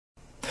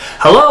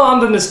Hello, I'm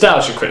the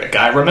Nostalgia Critic.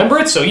 I remember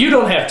it so you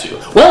don't have to.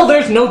 Well,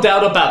 there's no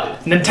doubt about it.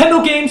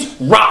 Nintendo games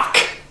rock.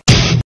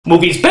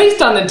 Movies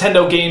based on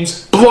Nintendo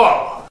games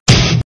blow.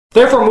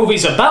 Therefore,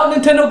 movies about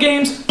Nintendo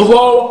games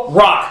blow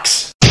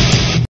rocks.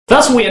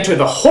 Thus, we enter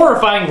the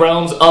horrifying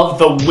realms of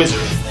The Wizard,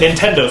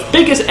 Nintendo's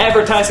biggest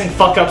advertising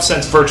fuck-up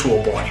since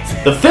Virtual Boy.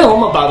 The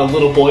film, about a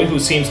little boy who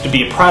seems to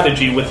be a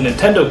prodigy with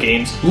Nintendo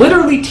games,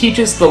 literally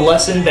teaches the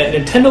lesson that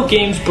Nintendo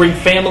games bring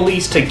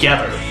families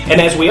together. And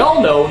as we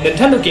all know,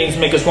 Nintendo games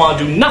make us want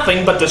to do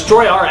nothing but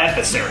destroy our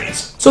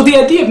adversaries. So the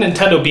idea of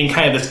Nintendo being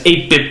kind of this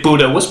 8-bit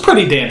Buddha was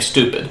pretty damn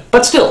stupid.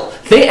 But still,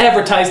 they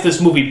advertised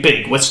this movie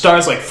big, with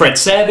stars like Fred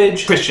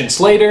Savage, Christian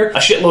Slater, a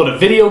shitload of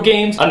video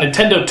games, a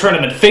Nintendo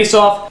Tournament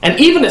face-off, and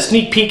even a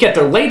sneak peek at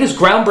their latest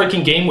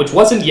groundbreaking game which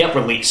wasn't yet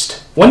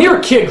released. When you're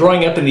a kid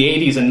growing up in the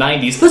 80s and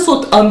 90s, this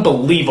looked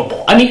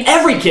unbelievable. I mean,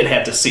 every kid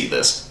had to see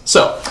this.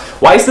 So,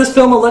 why is this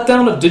film a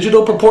letdown of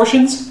digital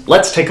proportions?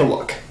 Let's take a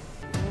look.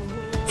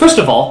 First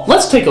of all,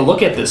 let's take a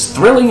look at this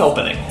thrilling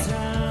opening.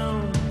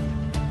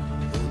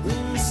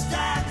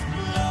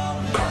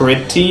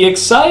 Pretty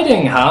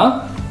exciting,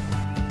 huh?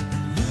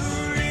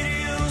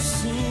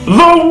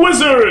 The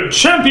Wizard!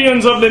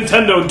 Champions of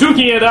Nintendo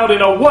duking it out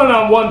in a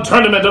one-on-one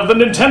tournament of the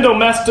Nintendo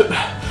Master...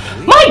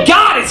 My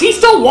god, is he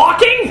still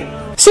walking?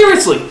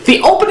 Seriously,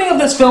 the opening of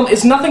this film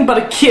is nothing but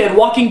a kid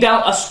walking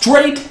down a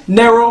straight,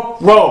 narrow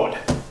road.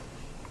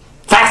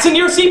 Fasten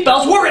your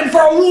seatbelts, we're in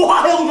for a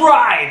wild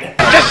ride!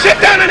 Just sit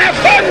down and have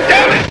fun,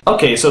 damn it!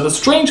 Okay, so the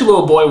strange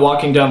little boy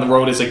walking down the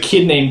road is a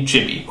kid named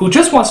Jimmy, who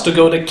just wants to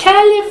go to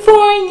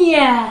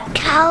California.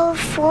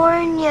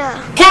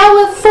 California!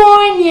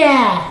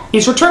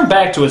 He's returned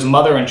back to his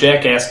mother and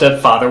jackass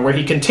stepfather, where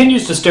he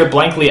continues to stare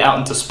blankly out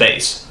into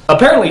space.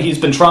 Apparently he's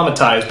been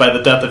traumatized by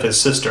the death of his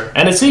sister,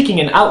 and is seeking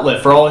an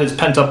outlet for all his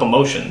pent-up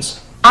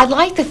emotions. I'd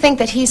like to think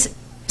that he's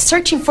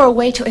searching for a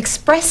way to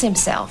express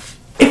himself.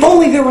 If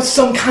only there was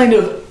some kind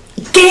of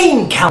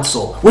game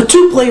console with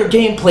two-player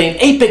gameplay and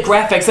 8-bit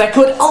graphics that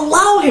could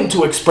allow him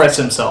to express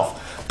himself.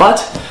 But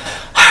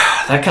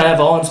that kind of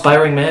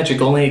awe-inspiring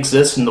magic only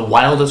exists in the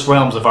wildest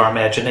realms of our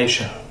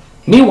imagination.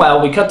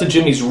 Meanwhile, we cut to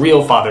Jimmy's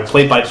real father,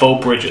 played by Beau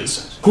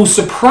Bridges, who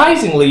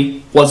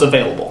surprisingly was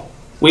available.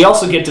 We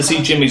also get to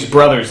see Jimmy's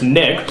brothers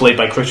Nick, played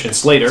by Christian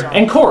Slater,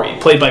 and Corey,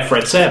 played by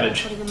Fred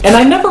Savage. And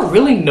I never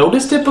really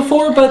noticed it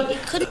before, but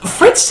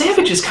Fred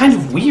Savage is kind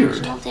of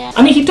weird.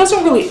 I mean, he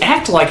doesn't really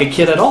act like a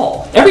kid at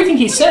all. Everything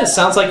he says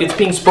sounds like it's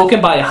being spoken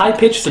by a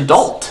high-pitched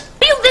adult.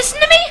 Will you listen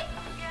to me?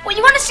 Well,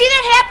 you want to see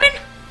that happen?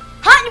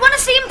 Huh? You want to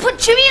see him put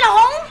Jimmy in a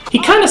home?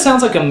 He kind of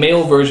sounds like a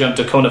male version of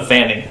Dakota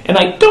Fanning, and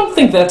I don't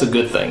think that's a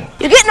good thing.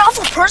 You're getting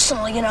awful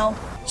personal, you know.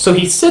 So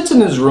he sits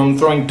in his room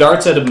throwing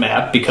darts at a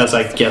map, because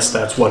I guess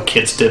that's what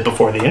kids did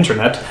before the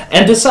internet,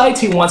 and decides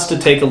he wants to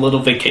take a little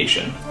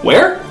vacation.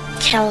 Where?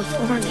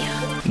 California.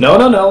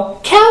 No.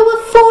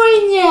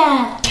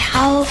 California!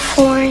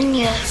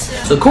 California.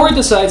 So Corey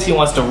decides he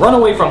wants to run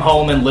away from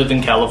home and live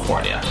in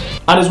California.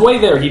 On his way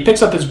there, he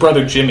picks up his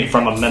brother Jimmy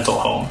from a mental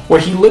home,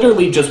 where he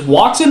literally just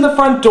walks in the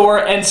front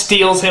door and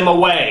steals him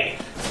away.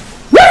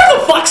 Where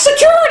the fuck's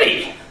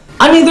security?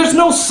 I mean, there's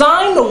no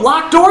sign, no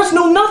locked doors,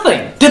 no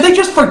nothing. Did they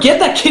just forget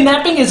that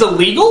kidnapping is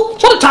illegal?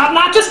 What a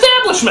top-notch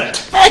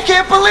establishment! I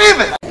can't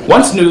believe it!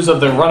 Once news of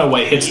their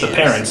runaway hits the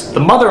parents, the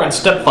mother and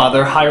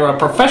stepfather hire a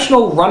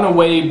professional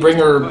runaway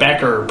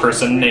bringer-backer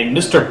person named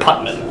Mr.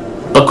 Putman.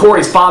 But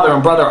Corey's father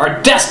and brother are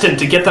destined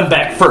to get them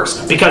back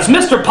first, because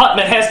Mr.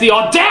 Putman has the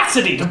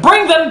audacity to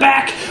bring them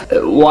back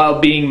while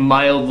being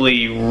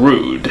mildly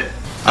rude.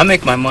 I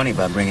make my money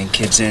by bringing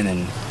kids in,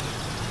 and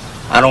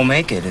I don't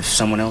make it if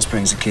someone else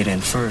brings a kid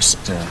in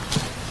first.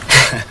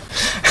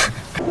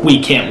 We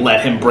can't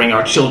let him bring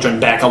our children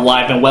back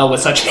alive and well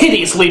with such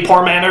hideously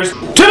poor manners. To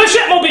the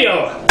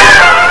shipmobile!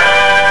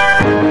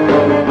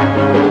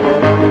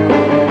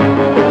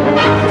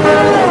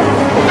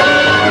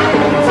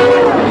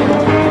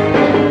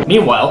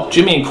 Meanwhile,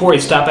 Jimmy and Corey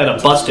stop at a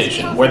bus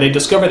station, where they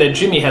discover that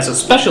Jimmy has a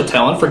special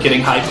talent for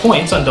getting high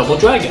points on Double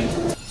Dragon.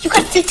 You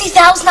got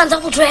 50,000 on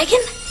Double Dragon?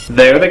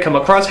 There they come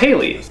across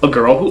Haley, a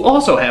girl who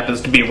also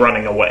happens to be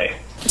running away.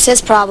 It's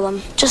his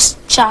problem. Just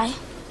shy.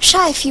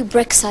 Shy a few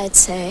bricks, I'd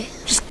say.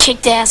 Just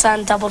kicked ass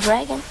on Double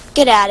Dragon.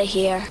 Get out of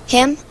here.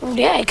 Him? Oh,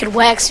 yeah, I could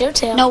wax your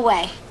tail. No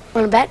way.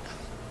 Wanna bet?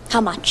 How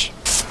much?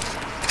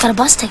 Got a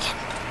bus ticket.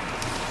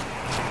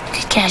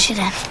 Could cash it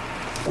in.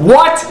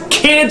 What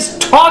kids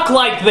talk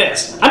like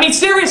this? I mean,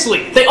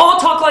 seriously, they all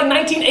talk like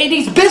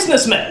 1980s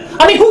businessmen.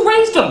 I mean, who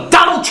raised them?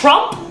 Donald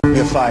Trump?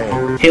 You're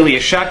fired. Haley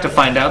is shocked to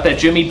find out that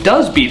Jimmy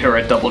does beat her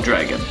at Double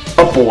Dragon.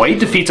 A boy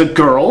defeats a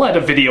girl at a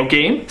video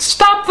game?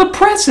 Stop the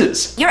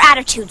presses! Your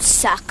attitude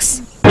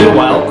sucks.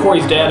 Meanwhile,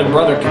 Corey's dad and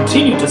brother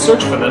continue to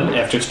search for them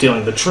after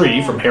stealing the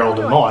tree from Harold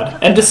and Maude,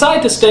 and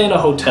decide to stay in a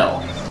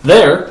hotel.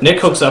 There,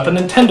 Nick hooks up a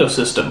Nintendo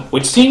system,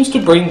 which seems to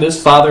bring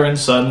this father and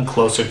son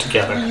closer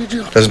together.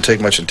 Doesn't take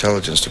much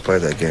intelligence to play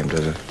that game,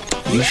 does it?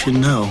 You should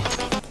know.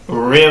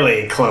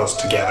 Really close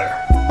together.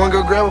 Wanna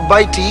go grab a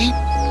bite to eat?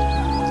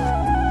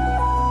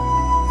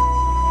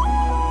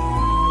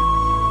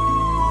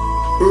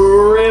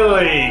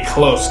 Really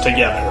close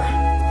together.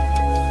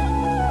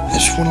 I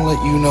just want to let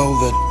you know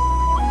that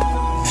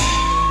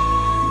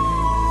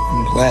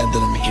I'm glad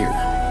that I'm here.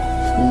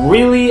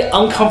 Really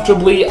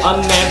uncomfortably,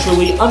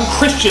 unnaturally,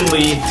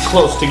 unchristianly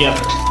close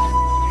together.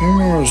 You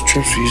remember those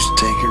trips we used to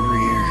take every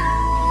year?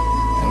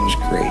 That was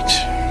great.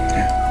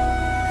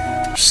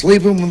 Yeah.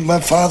 Sleeping with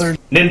my father.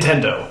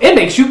 Nintendo. It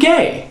makes you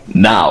gay.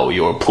 Now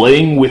you're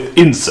playing with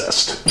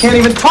incest. Can't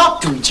even talk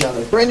to each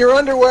other. We're in your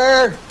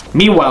underwear.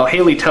 Meanwhile,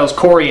 Haley tells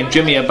Corey and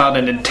Jimmy about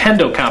a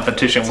Nintendo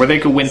competition where they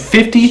could win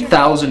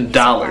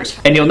 $50,000.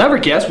 And you'll never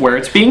guess where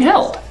it's being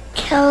held.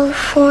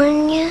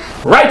 California?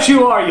 Right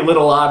you are, you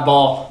little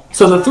oddball.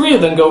 So the three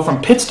of them go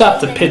from pit stop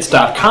to pit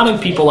stop, conning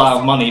people out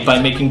of money by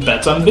making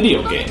bets on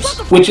video games,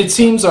 which it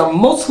seems are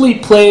mostly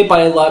played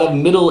by a lot of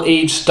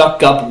middle-aged,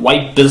 stuck-up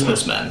white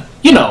businessmen.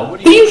 You know,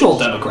 the usual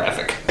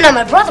demographic. Now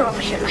my brother over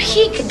here,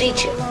 he could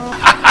beat you.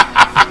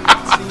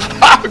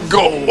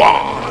 Go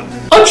on.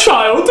 A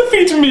child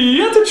defeats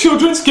me at a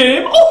children's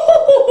game?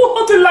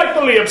 Oh,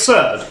 delightfully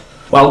absurd.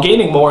 While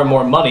gaining more and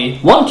more money,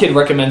 one kid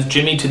recommends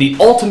Jimmy to the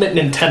ultimate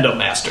Nintendo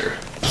master.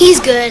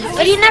 He's good,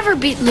 but he never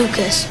beat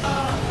Lucas.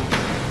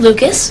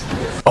 Lucas?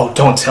 Oh,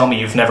 don't tell me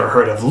you've never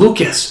heard of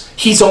Lucas.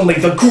 He's only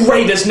the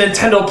greatest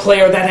Nintendo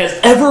player that has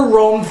ever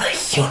roamed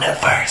the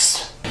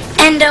universe.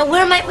 And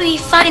where might we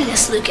find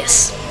this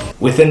Lucas?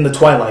 Within the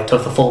twilight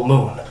of the full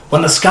moon,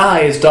 when the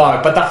sky is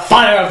dark but the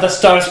fire of the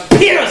stars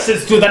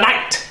pierces through the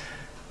night,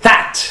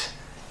 that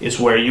is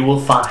where you will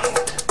find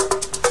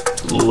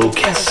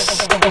Lucas.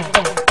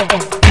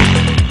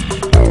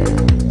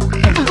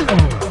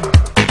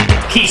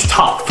 He's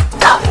tough.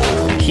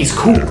 He's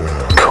cool.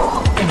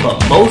 But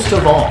most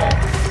of all,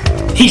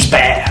 he's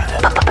bad.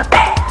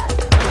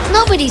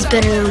 Nobody's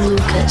better than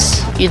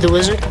Lucas. You the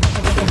wizard?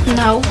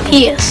 No,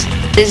 he is.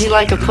 Is he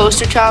like a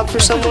poster child for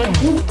someone?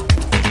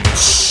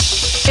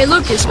 Hey,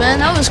 Lucas, man,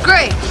 that was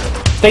great.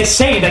 They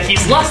say that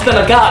he's less than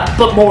a god,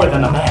 but more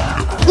than a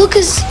man.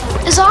 Lucas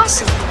is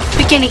awesome.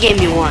 Pick any game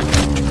you want.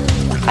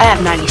 I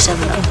have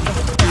 97 of them.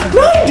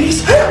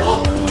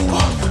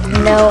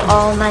 97? Know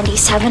all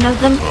 97 of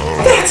them?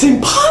 That's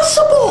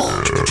impossible!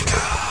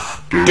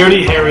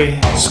 Dirty Harry,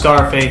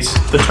 Scarface,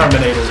 the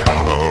Terminator,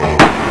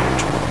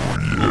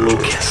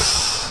 Lucas.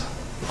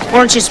 Why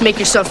don't you just make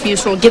yourself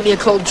useful and give me a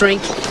cold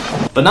drink?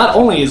 But not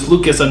only is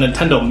Lucas a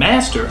Nintendo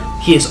master,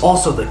 he is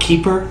also the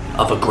keeper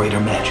of a greater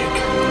magic.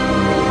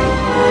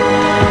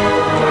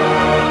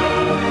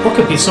 What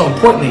could be so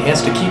important that he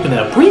has to keep it in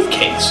a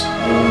briefcase?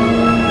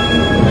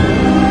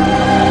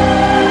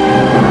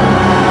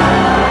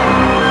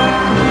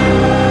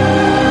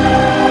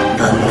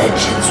 The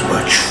legends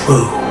were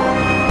true.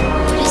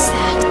 What is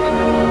that?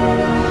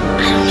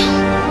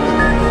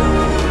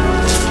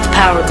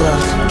 Power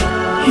glove.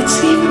 It's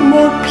even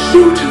more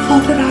beautiful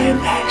than I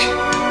imagined.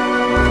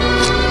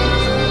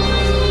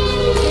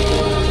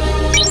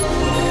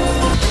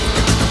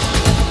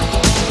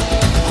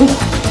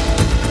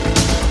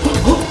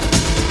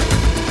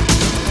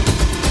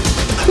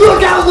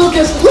 Look out,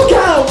 Lucas! Look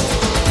out!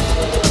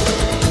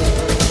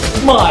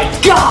 My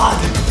God!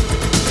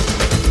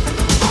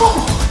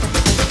 Oh.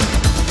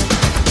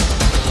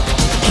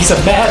 He's a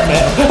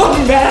madman! A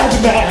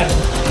madman!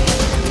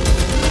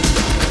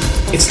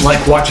 It's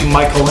like watching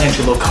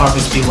Michelangelo carve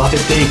his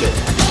beloved David,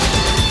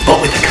 but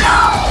with a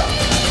cow.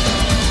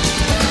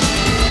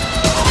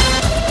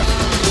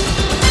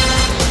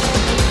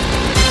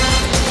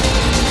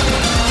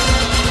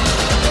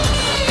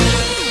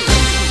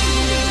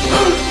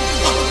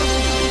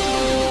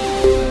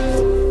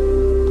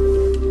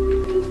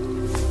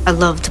 I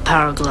love the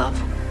power glove.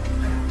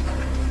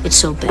 It's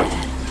so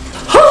bad.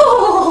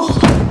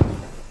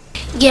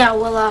 Yeah,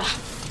 well,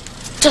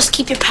 just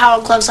keep your power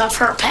gloves off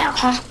her, pal,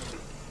 huh?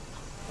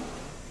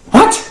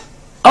 What?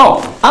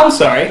 Oh, I'm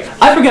sorry.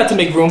 I forgot to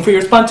make room for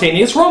your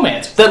spontaneous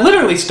romance that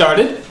literally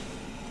started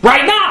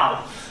right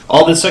now.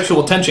 All this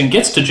sexual tension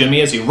gets to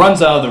Jimmy as he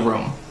runs out of the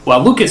room,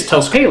 while Lucas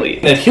tells Haley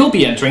that he'll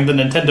be entering the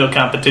Nintendo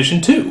competition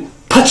too.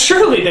 But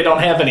surely they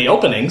don't have any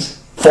openings.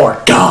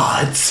 For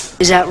gods.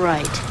 Is that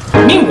right?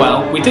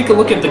 Meanwhile, we take a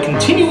look at the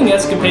continuing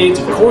escapades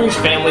of Corey's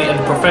family and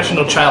the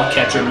professional child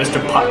catcher, Mr.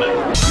 Putman.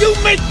 You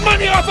make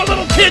money off a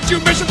little kid, you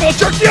miserable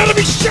jerk! You ought to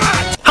be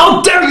shot!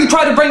 How dare you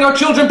try to bring our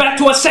children back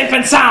to us safe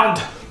and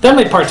sound! Then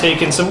they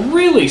partake in some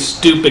really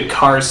stupid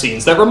car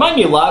scenes that remind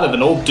me a lot of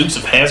an old Dukes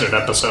of Hazzard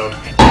episode.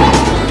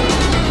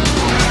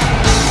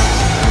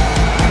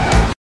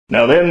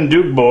 Now them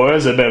Duke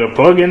boys had better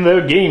plug in their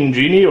game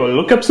genie or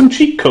look up some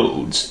cheat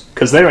codes,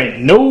 cause there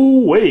ain't no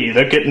way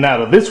they're getting out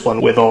of this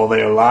one with all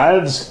their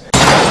lives.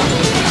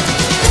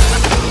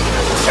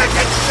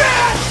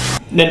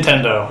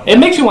 Nintendo. It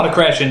makes you want to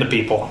crash into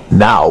people.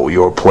 Now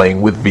you're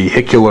playing with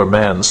vehicular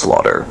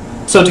manslaughter.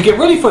 So to get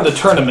ready for the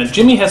tournament,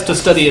 Jimmy has to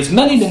study as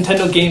many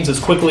Nintendo games as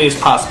quickly as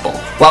possible.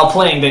 While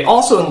playing, they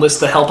also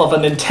enlist the help of a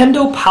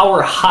Nintendo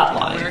Power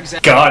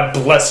Hotline. God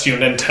bless you,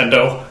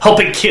 Nintendo.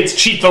 Helping kids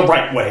cheat the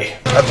right way.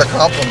 That's a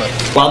compliment.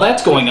 While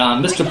that's going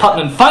on, Mr.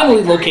 Putman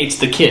finally locates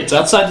the kids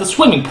outside the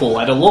swimming pool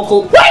at a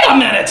local... Wait a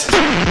minute!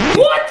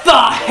 What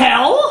the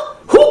hell?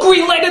 Who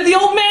greenlighted the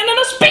old man in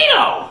a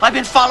Speedo? I've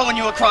been following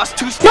you across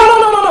 2 streets.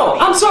 No.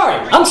 I'm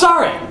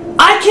sorry.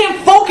 I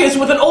can't focus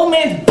with an old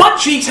man's butt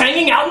cheeks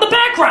hanging out in the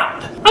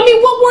background. I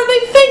mean, what were they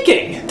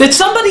thinking? Did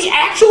somebody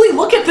actually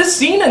look at this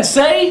scene and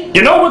say,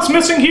 you know what's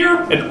missing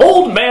here? An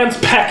old man's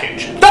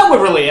package. That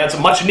would really add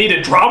some much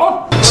needed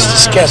drama. It's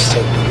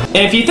disgusting. And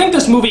if you think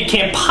this movie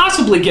can't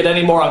possibly get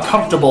any more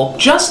uncomfortable,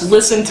 just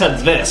listen to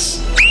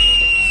this.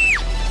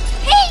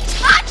 He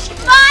touched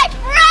my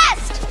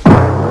breast!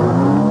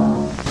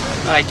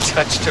 I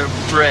touched her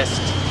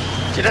breast.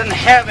 She doesn't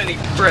have any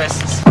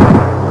breasts.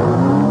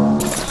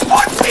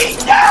 Put me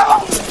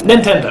down!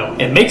 Nintendo,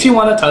 it makes you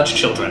want to touch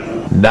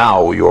children.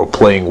 Now you're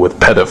playing with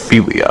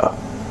pedophilia.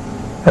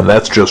 And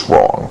that's just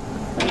wrong.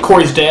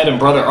 Corey's dad and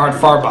brother aren't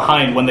far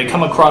behind when they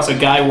come across a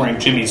guy wearing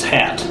Jimmy's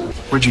hat.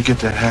 Where'd you get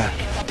that hat?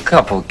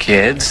 Couple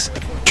kids.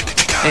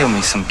 They owe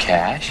me some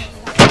cash.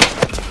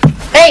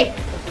 Hey!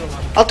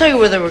 I'll tell you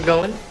where they were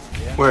going.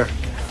 Where?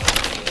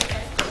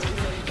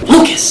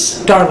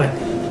 Lucas, darling.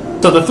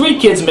 So the three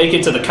kids make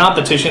it to the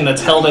competition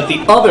that's held at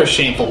the other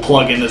shameful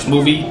plug in this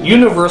movie,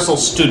 Universal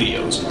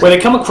Studios, where they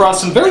come across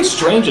some very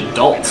strange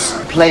adults.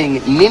 Playing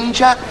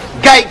Ninja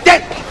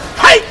Gaiden.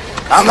 Hey!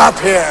 I'm up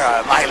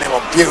here, my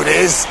little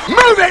beauties.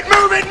 Move it!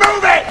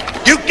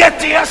 You get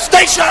to your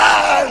station!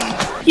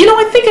 You know,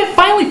 I think I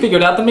finally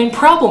figured out the main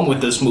problem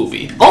with this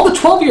movie. All the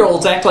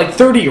 12-year-olds act like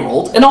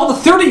 30-year-olds, and all the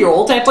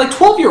 30-year-olds act like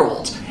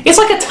 12-year-olds. It's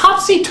like a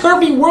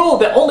topsy-turvy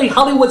world that only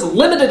Hollywood's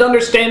limited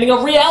understanding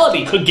of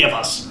reality could give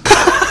us.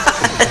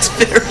 That's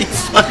very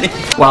funny.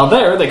 While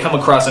there, they come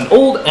across an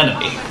old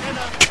enemy.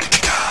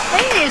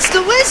 Hey, it's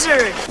the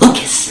wizard!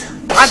 Lucas.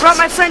 I brought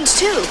my friends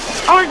too.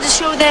 I wanted to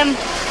show them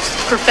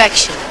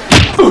perfection.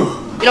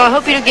 You know, I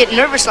hope you don't get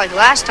nervous like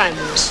last time,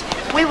 Moose.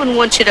 We wouldn't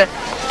want you to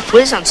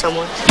whiz on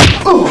someone.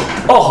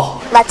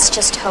 Oh. Let's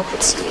just hope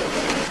it's you.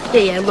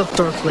 Yeah, look,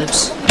 Dark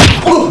Lips.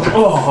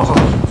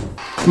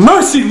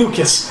 Mercy,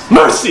 Lucas!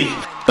 Mercy!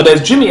 But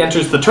as Jimmy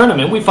enters the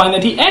tournament, we find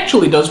that he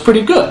actually does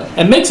pretty good,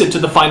 and makes it to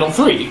the final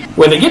three,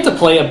 where they get to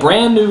play a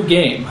brand new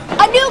game.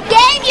 A new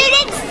game? You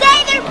didn't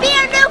say there'd be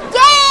a new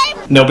game!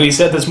 Nobody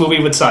said this movie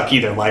would suck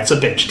either. Life's a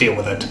bitch. Deal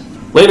with it.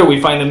 Later, we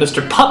find that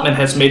Mr. Putman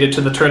has made it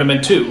to the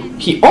tournament too.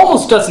 He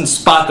almost doesn't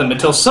spot them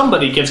until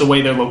somebody gives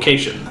away their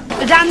location.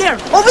 They're down there!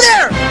 Over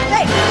there!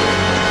 Hey!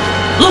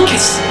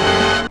 Lucas!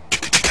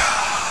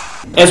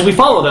 As we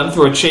follow them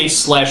through a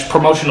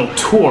chase/promotional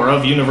tour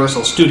of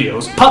Universal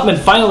Studios, Putman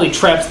finally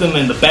traps them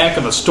in the back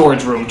of a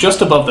storage room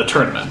just above the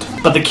tournament.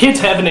 But the kids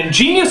have an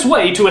ingenious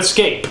way to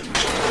escape.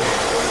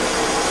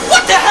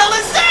 What the hell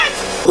is that?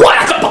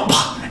 What?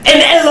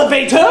 An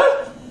elevator?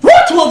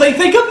 What will they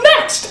think of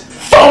next?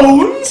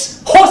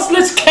 Phones?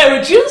 Horseless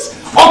carriages?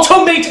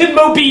 Automated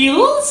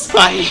mobiles?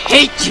 I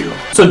hate you.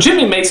 So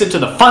Jimmy makes it to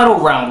the final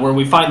round where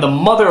we find the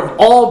mother of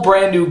all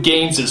brand new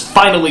games is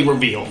finally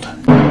revealed.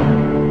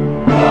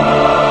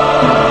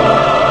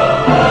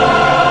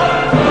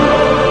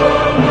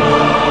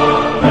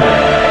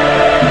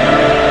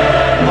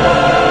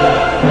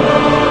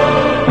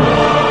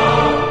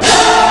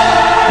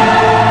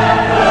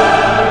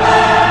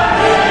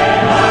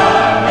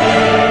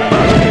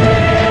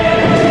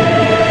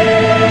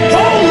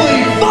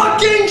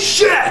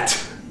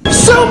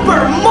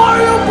 Super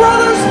Mario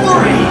Brothers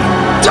 3!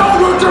 Don't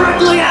look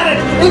directly at it!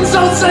 It's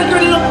so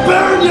sacred it'll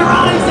burn your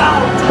eyes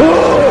out!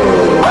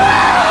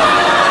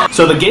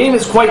 So the game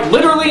is quite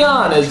literally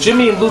on as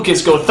Jimmy and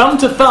Lucas go thumb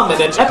to thumb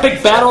in an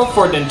epic battle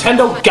for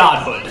Nintendo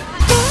godhood.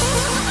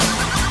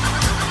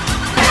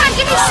 Come on,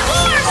 Jimmy,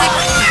 score!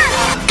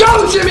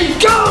 Go, Jimmy,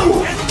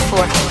 go!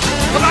 Four.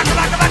 Come on.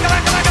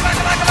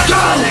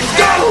 Go!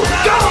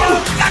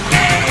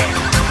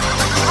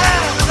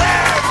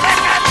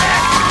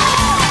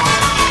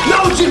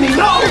 No, Jimmy,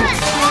 no!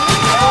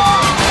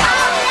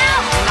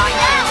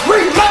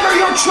 Remember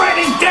your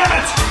training, damn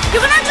it! You're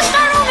gonna have to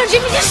start over,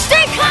 Jimmy. Just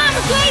stay calm,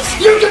 please.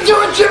 You can do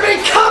it,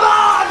 Jimmy! Come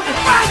on!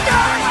 Find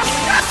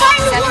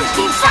the horse,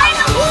 team. Find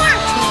the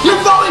horse. You're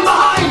falling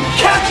behind!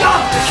 Catch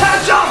up!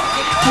 Catch up!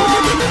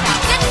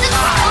 Get the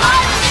score.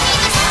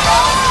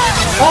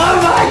 Oh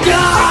my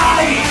God!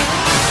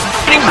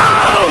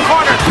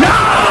 No!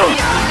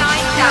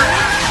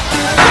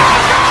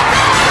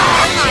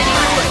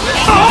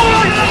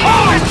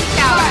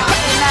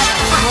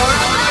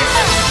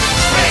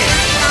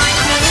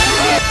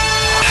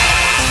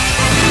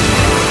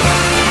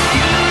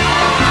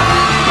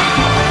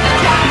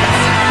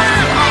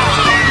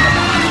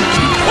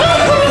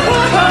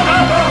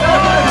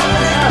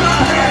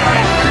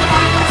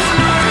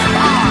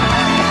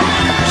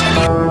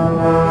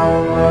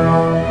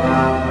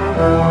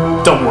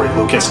 Don't worry,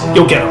 Lucas.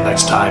 You'll get him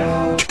next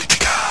time.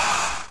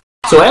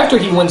 So after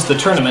he wins the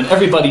tournament,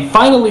 everybody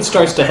finally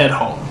starts to head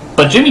home.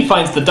 But Jimmy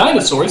finds the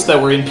dinosaurs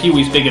that were in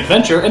Pee-wee's Big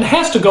Adventure and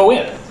has to go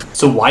in.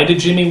 So why did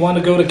Jimmy want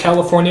to go to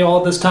California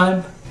all this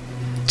time?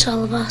 It's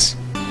all of us.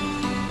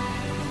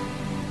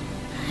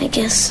 I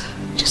guess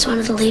just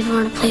wanted to leave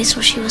her in a place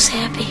where she was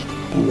happy.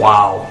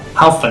 Wow,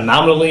 how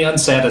phenomenally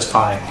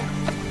unsatisfying.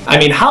 I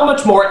mean, how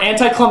much more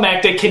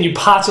anticlimactic can you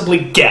possibly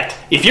get?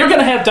 If you're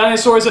gonna have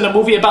dinosaurs in a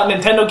movie about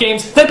Nintendo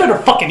games, they better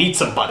fucking eat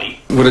somebody.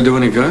 Would it do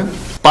any good?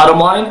 Bottom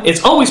line,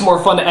 it's always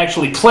more fun to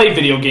actually play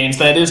video games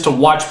than it is to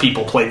watch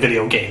people play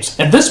video games,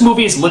 and this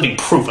movie is living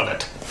proof of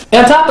it.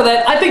 And on top of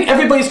that, I think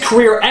everybody's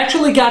career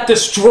actually got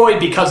destroyed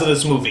because of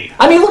this movie.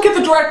 I mean, look at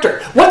the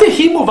director. What did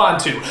he move on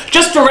to?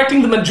 Just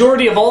directing the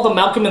majority of all the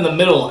Malcolm in the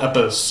Middle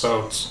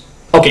episodes.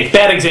 Okay,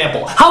 bad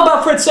example. How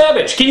about Fred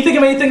Savage? Can you think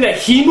of anything that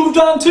he moved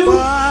on to?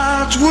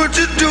 What would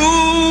you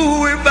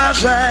do if I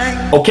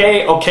sang?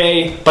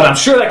 Okay, but I'm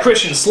sure that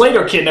Christian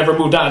Slater kid never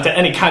moved on to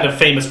any kind of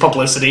famous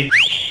publicity.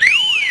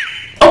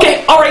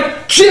 Okay,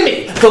 alright,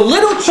 Jimmy, the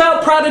little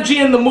child prodigy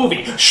in the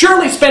movie.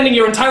 Surely spending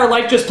your entire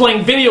life just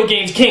playing video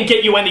games can't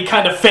get you any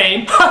kind of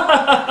fame.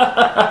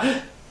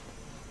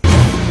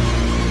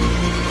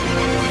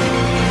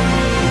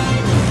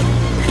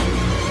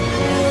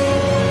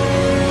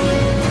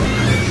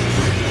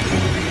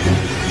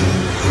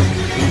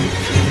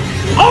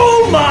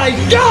 Oh my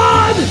God!